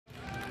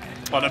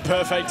On a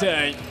perfect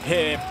day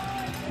here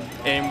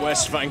in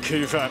West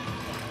Vancouver.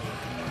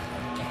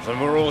 And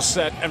we're all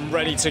set and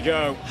ready to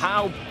go.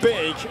 How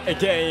big a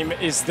game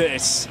is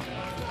this?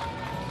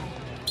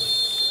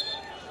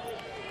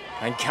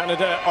 And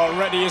Canada are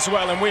ready as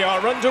well, and we are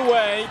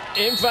underway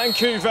in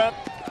Vancouver.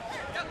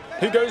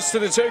 Who goes to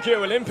the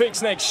Tokyo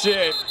Olympics next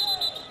year? It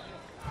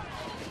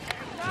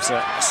was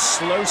a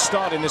slow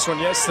start in this one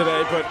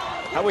yesterday, but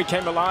how we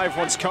came alive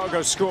once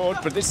Cargo scored.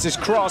 But this is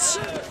cross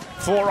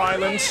for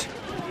Ireland.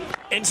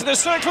 Into the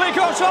circling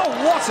goal.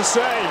 Oh, what a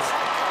save!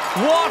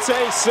 What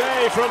a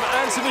save from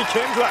Anthony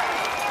Kindler.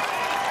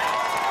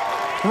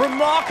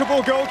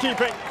 Remarkable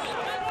goalkeeping.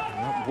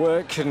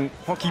 Work and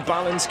hockey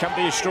balance can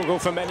be a struggle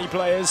for many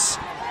players.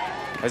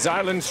 As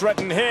Ireland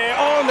threaten here.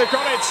 Oh, and they've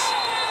got it.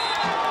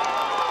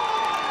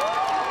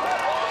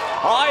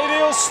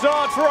 Ideal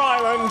start for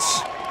Ireland.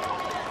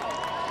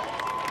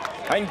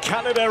 And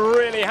Canada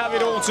really have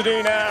it all to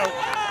do now.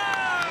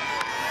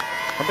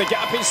 And the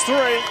gap is 3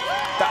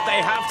 that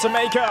they have to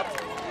make up.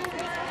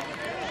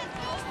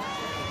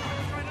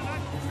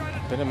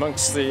 Been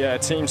amongst the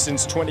team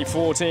since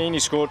 2014. He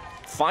scored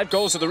 5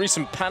 goals at the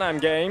recent Pan Am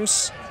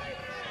Games.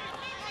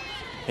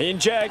 He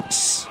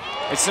injects.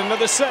 It's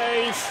another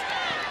save.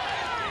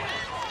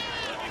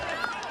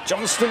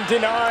 Johnston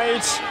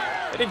denied.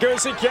 And it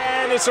goes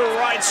again. It's a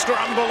right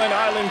scramble and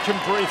Ireland can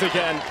breathe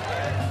again.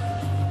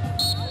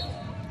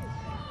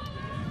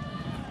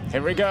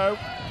 Here we go.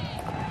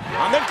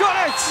 And they've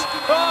got it!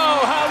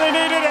 Oh, how they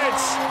needed it!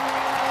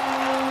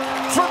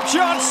 From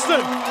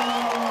Johnston!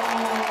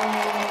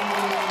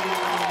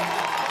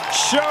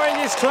 Showing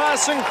his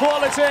class and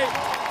quality.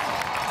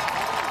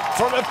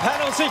 From a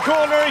penalty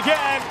corner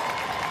again.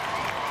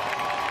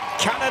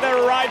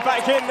 Canada right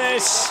back in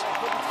this.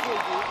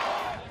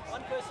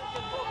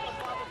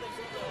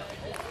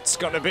 It's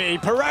going to be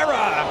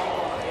Pereira,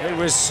 who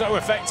was so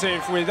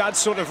effective with that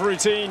sort of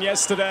routine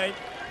yesterday.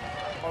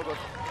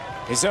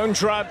 His own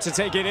trap to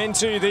take it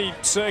into the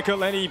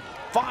circle, and he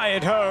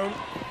fired home.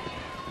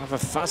 Have a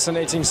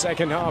fascinating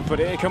second half, but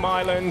here come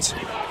Ireland.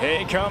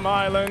 Here come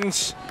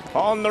Ireland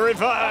on the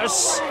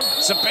reverse.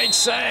 It's a big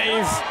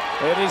save.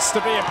 It is to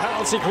be a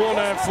penalty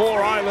corner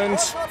for Ireland.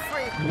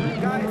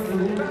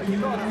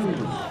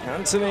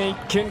 Anthony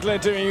Kindler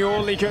doing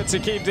all he could to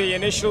keep the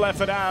initial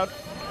effort out.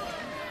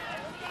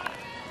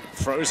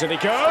 Throws and he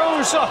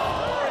goes.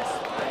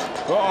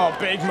 Oh,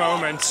 big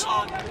moment.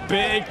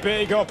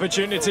 Big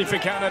opportunity for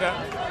Canada.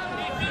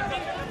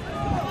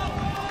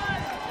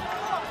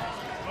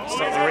 It's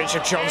not the reach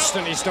of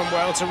Johnston. He's done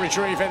well to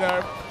retrieve it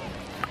though.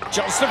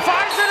 Johnston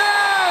finds it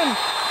in!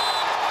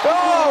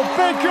 Oh,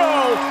 big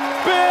goal!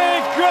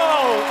 Big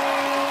goal!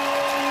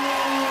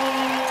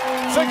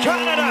 For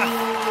Canada!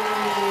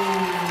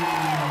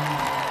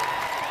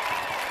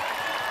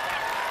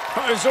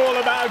 It was all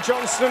about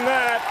Johnston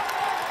there.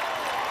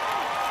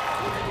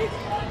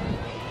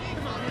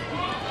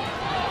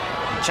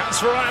 Chance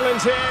for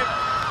Ireland here.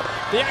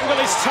 The angle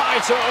is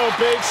tight. Oh,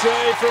 big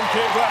save from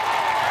Kindler.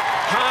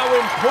 How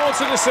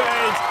important a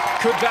save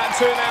could that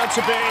turn out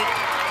to be?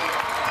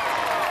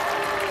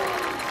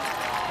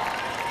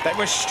 They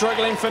were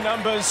struggling for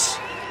numbers.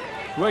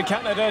 Were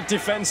Canada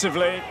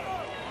defensively?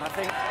 I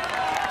think.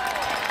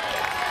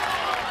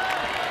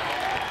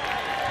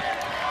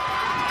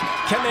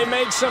 Can they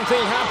make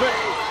something happen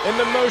in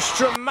the most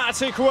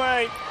dramatic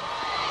way?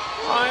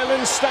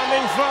 Ireland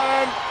standing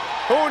firm.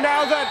 Oh,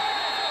 now that.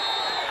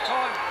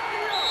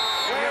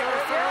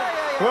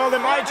 Well,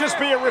 there might just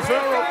be a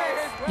referral.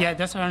 Yeah,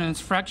 that's an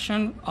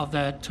infraction of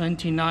the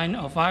 29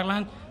 of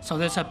Ireland. So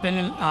there's a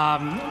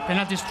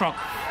penalty stroke.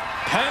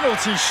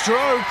 Penalty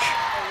stroke.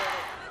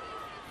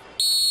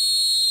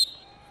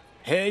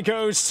 Here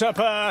goes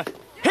Tupper.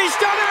 He's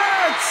done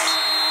it!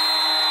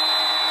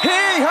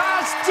 He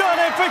has done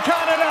it for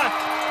Canada.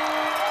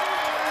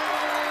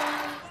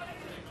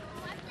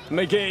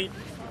 McGee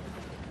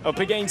up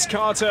against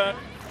Carter.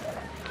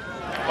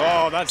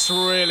 Oh, that's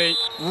really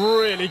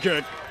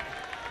good.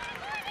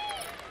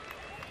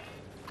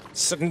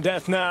 Sudden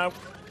death now.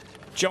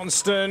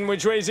 Johnston,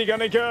 which way is he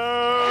going to go?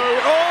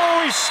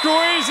 Oh, he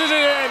squeezes it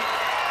in.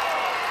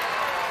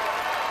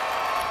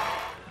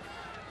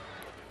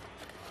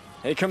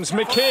 Here comes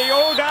McKee.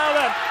 Oh, down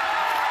then.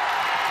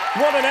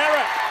 What an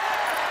error.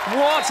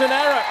 What an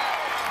error.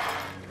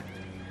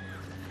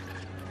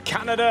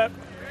 Canada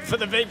for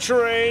the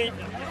victory.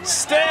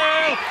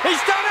 Still,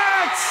 he's done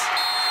it!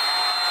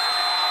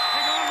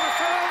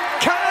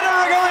 Canada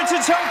are going to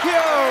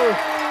Tokyo.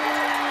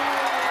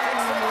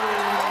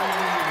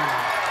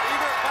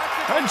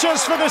 And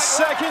just for the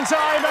second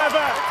time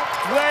ever,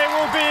 they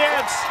will be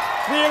at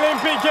the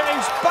Olympic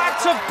Games,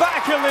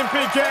 back-to-back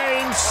Olympic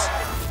Games.